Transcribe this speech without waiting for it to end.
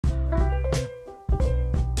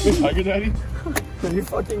Tiger Daddy? Are you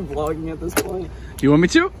fucking vlogging at this point? You want me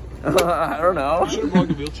to? I don't know. I should have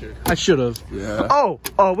vlogged a wheelchair. I should have. Yeah. Oh,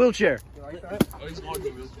 wheelchair. You like that? Oh, he's vlogged a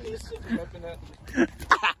wheelchair.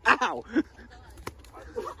 Ow!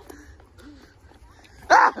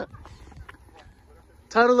 Ah!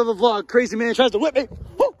 Title of the vlog, crazy man tries to whip me.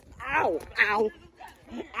 Oh! Ow! Ow!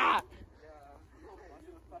 Ah!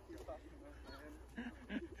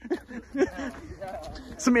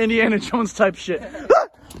 Some Indiana Jones type shit. Ah!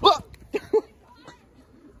 Ah!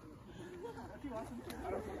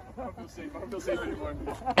 I don't feel safe anymore.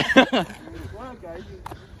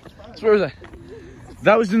 So where was I?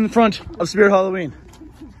 That was in the front of Spirit Halloween.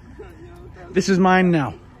 This is mine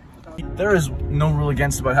now. There is no rule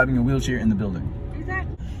against about having a wheelchair in the building.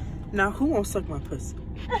 Exactly. Now who won't suck my pussy?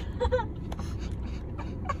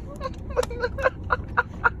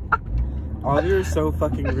 Oh, you're so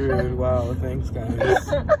fucking rude. Wow, thanks guys.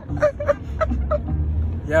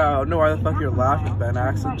 Yeah, I don't know why the fuck you're laughing, Ben. I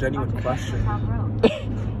asked a genuine question.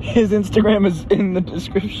 His Instagram is in the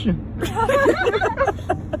description.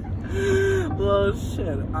 Well,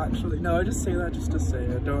 shit. Actually, no, I just say that just to say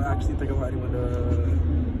it. I don't actually think I want anyone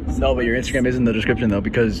to... No, but your Instagram is in the description though,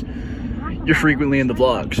 because you're frequently in the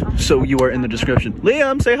vlogs, so you are in the description.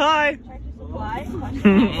 Liam, say hi!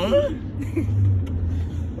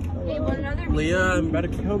 Leah, I'm about to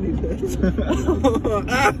kill me, bitch.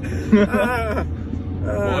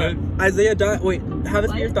 What? Isaiah, wait, have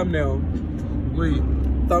this be your thumbnail. Wait.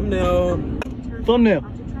 Thumbnail. Thumbnail.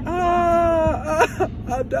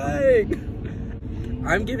 I'm dying.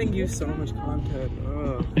 I'm giving you so much content.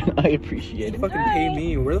 I appreciate it. Fucking pay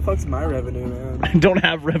me. Where the fuck's my revenue, man? I don't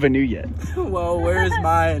have revenue yet. Well, where is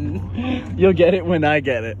mine? You'll get it when I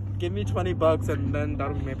get it. Give me 20 bucks and then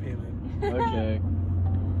that'll be my payment. Okay.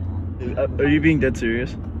 Are you being dead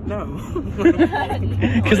serious? No.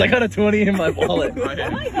 Because I got a 20 in my wallet. Oh my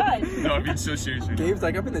god. No, I'm being so serious right now. Gabe's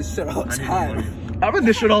like, I'm in this shit all the I need time. money. I'm in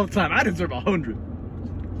this shit all the time. I deserve 100.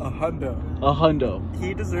 A hundo. A hundo.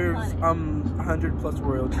 He deserves 100 plus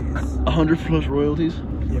royalties. 100 plus royalties?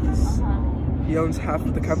 Yes. He owns half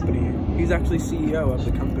of the company. He's actually CEO of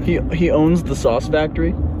the company. He owns the sauce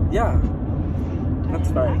factory? Yeah. That's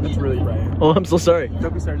right. That's really right. Oh, I'm so sorry.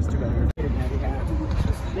 Don't be sorry, just too bad.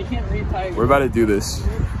 They can't read Tiger. We're about to do this.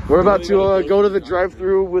 We're about to go to the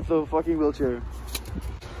drive-thru with a fucking wheelchair.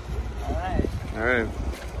 Alright. Alright.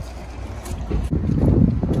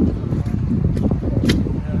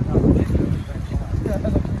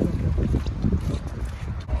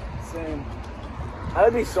 Same. I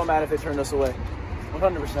would be so mad if they turned us away.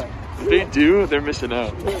 100%. If they do, they're missing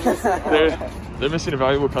out. They're missing a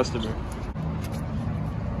valuable customer.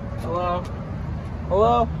 Hello?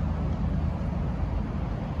 Hello?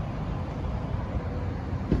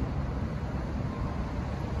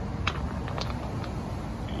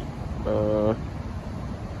 Hello?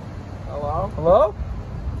 Hello?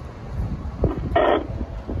 I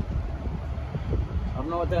don't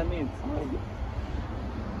know what that means.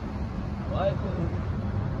 What?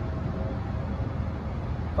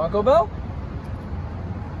 Taco Bell?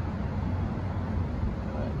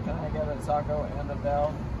 Can I get a taco and a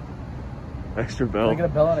bell? Extra Can bell. I get a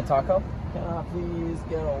bell and a taco? Can I please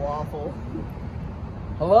get a waffle?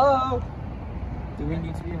 Hello? Do we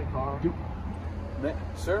need to be in a car?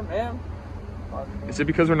 Sir, ma'am? Is it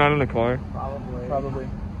because we're not in a car? Probably. Probably.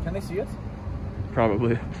 Can they see us?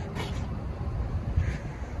 Probably.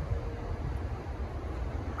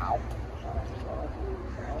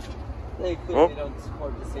 They clearly don't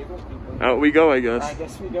support disabled people. Out we go, I guess. I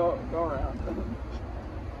guess we go around.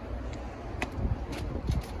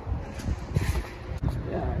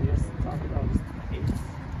 Yeah, I just talk about just hates.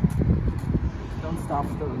 Don't stop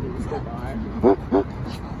until the news go by.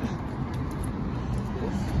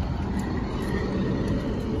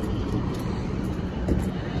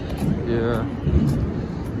 Yeah.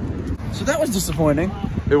 So that was disappointing.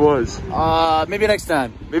 It was. Maybe next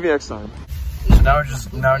time. Maybe next time. So now we're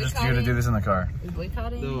just due to do this in the car.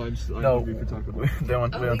 Boycotting? No, I'm No. hungry for Taco Bell. We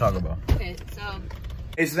don't talk about. Okay, so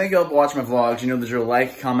Hey, so thank you all for watching my vlogs. You know that you'll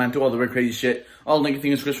like, comment, do all the weird crazy shit. All the link in the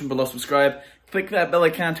description below. Subscribe. Click that bell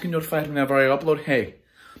icon to get notified whenever I upload. Hey,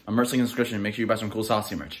 my merch link in the description. Make sure you buy some cool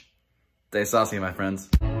saucy merch. Stay saucy, my friends.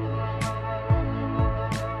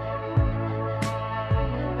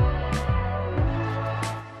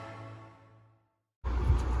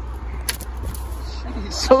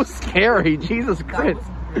 So scary, Jesus Christ.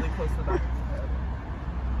 Really close to the back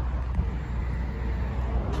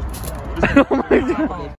of Oh my God.